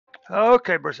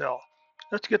Okay, Brazil.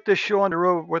 Let's get this show on the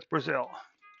road with Brazil.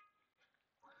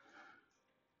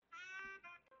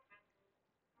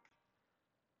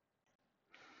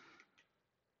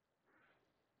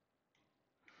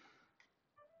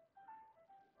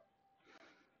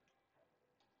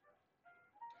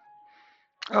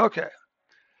 Okay.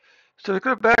 So look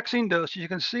at vaccine doses. You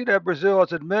can see that Brazil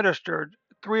has administered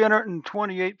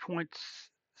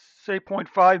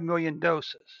 328.5 million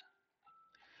doses.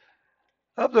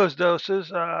 Of those doses,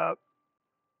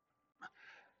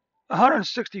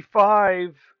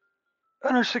 165,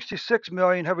 166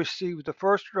 million have received the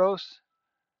first dose,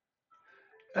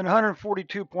 and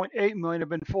 142.8 million have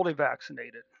been fully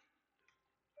vaccinated.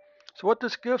 So what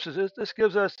this gives us is this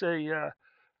gives us a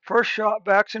first shot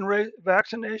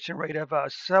vaccination rate of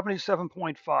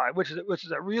 77.5, which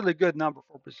is a really good number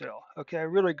for Brazil. Okay, a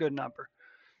really good number.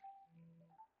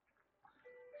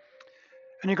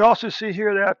 And you can also see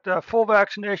here that full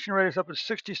vaccination rate is up at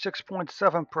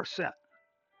 66.7%.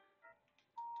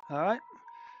 All right.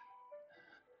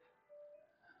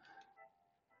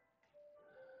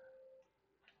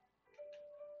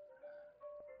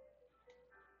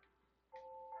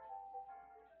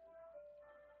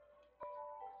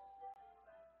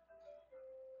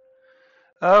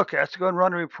 Okay, let's go and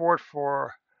run a report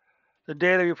for the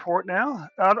daily report now.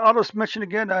 I'll just mention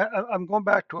again, I'm going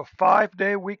back to a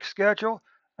 5-day week schedule.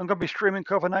 I'm going to be streaming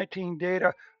COVID-19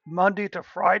 data Monday to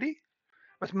Friday,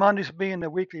 with Mondays being the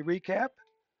weekly recap.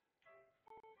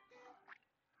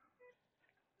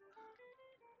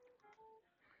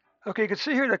 Okay, you can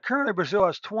see here that currently Brazil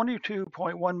has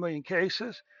 22.1 million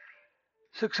cases,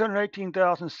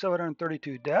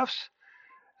 618,732 deaths.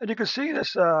 And you can see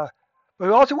this, but we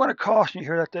also want to caution you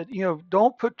here that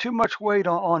don't put too much weight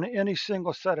on any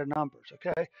single set of numbers,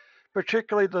 okay?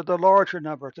 Particularly the larger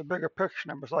numbers, the bigger picture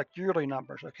numbers, like yearly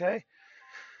numbers, okay?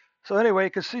 So anyway,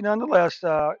 you can see nonetheless,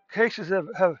 cases have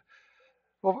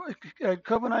well,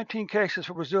 COVID-19 cases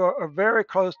for Brazil are very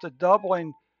close to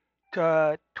doubling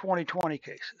to 2020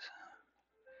 cases.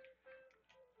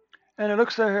 And it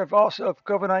looks like have also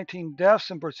COVID-19 deaths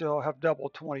in Brazil have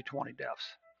doubled 2020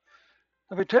 deaths.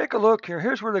 If we take a look here,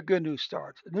 here's where the good news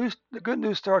starts. The good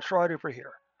news starts right over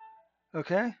here.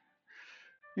 Okay?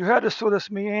 You had this sort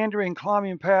of meandering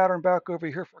climbing pattern back over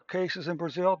here for cases in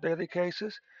Brazil, daily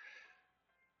cases,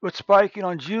 with spiking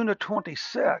on June the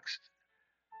 26th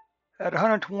at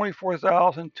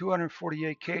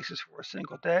 124,248 cases for a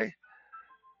single day,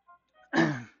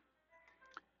 and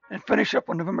finish up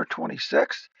on November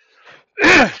 26th.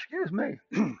 Excuse me.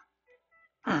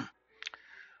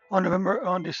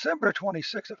 On December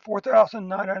 26th at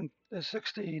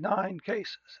 4,969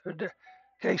 cases.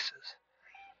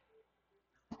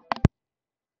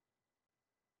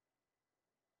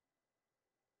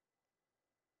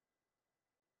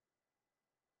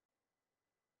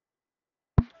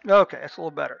 Okay, that's a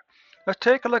little better. Let's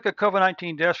take a look at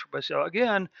COVID-19 deaths for Brazil.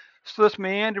 Again, so this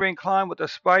meandering climb with a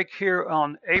spike here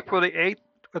on April the 8th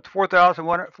with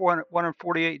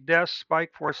 4,448 deaths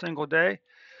spike for a single day.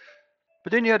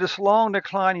 But then you had this long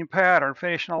declining pattern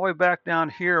finishing all the way back down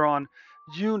here on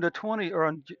June the 20th or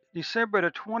on December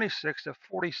the 26th of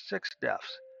 46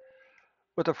 deaths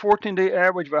with a 14-day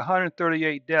average of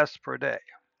 138 deaths per day.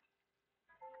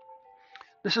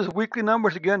 This is weekly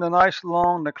numbers again, a nice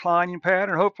long declining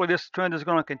pattern. Hopefully this trend is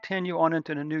going to continue on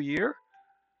into the new year.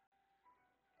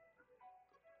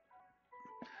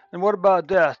 And what about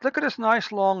deaths? Look at this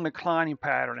nice long declining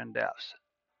pattern in deaths.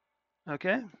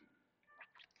 Okay?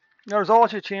 Now, there's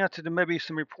always a chance that there may be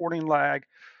some reporting lag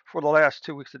for the last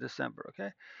 2 weeks of December.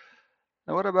 Okay?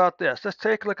 Now, what about this? Let's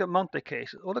take a look at monthly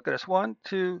cases. Oh, look at this. 1,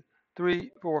 2,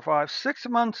 3, 4, 5, 6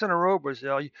 months in a row,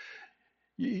 Brazil.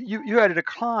 You had a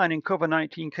decline in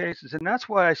COVID-19 cases, and that's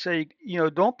why I say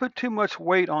don't put too much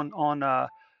weight on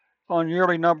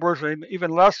yearly numbers, or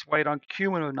even less weight on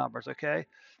cumulative numbers. Okay.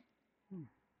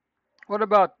 What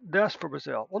about deaths for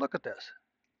Brazil? Well, look at this.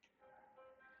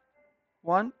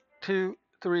 1, 2,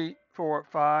 3, 4,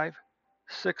 5,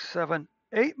 6, 7,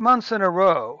 8 months in a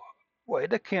row.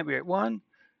 Wait, that can't be it. 1,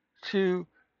 2,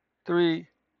 3,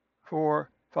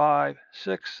 4, 5,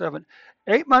 6, 7,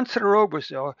 8 months in a row,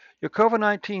 Brazil. Your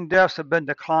COVID-19 deaths have been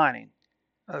declining.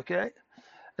 Okay.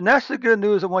 And that's the good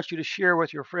news I want you to share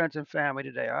with your friends and family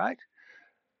today, all right?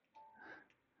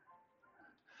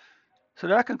 So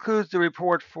that concludes the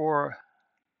report for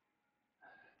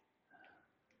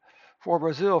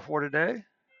Brazil for today.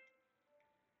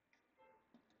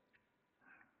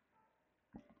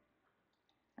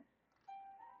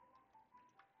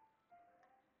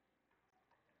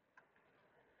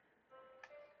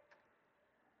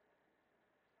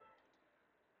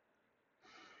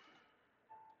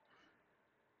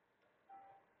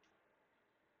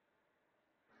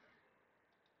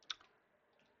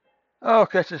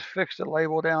 Okay, let's just fix the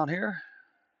label down here.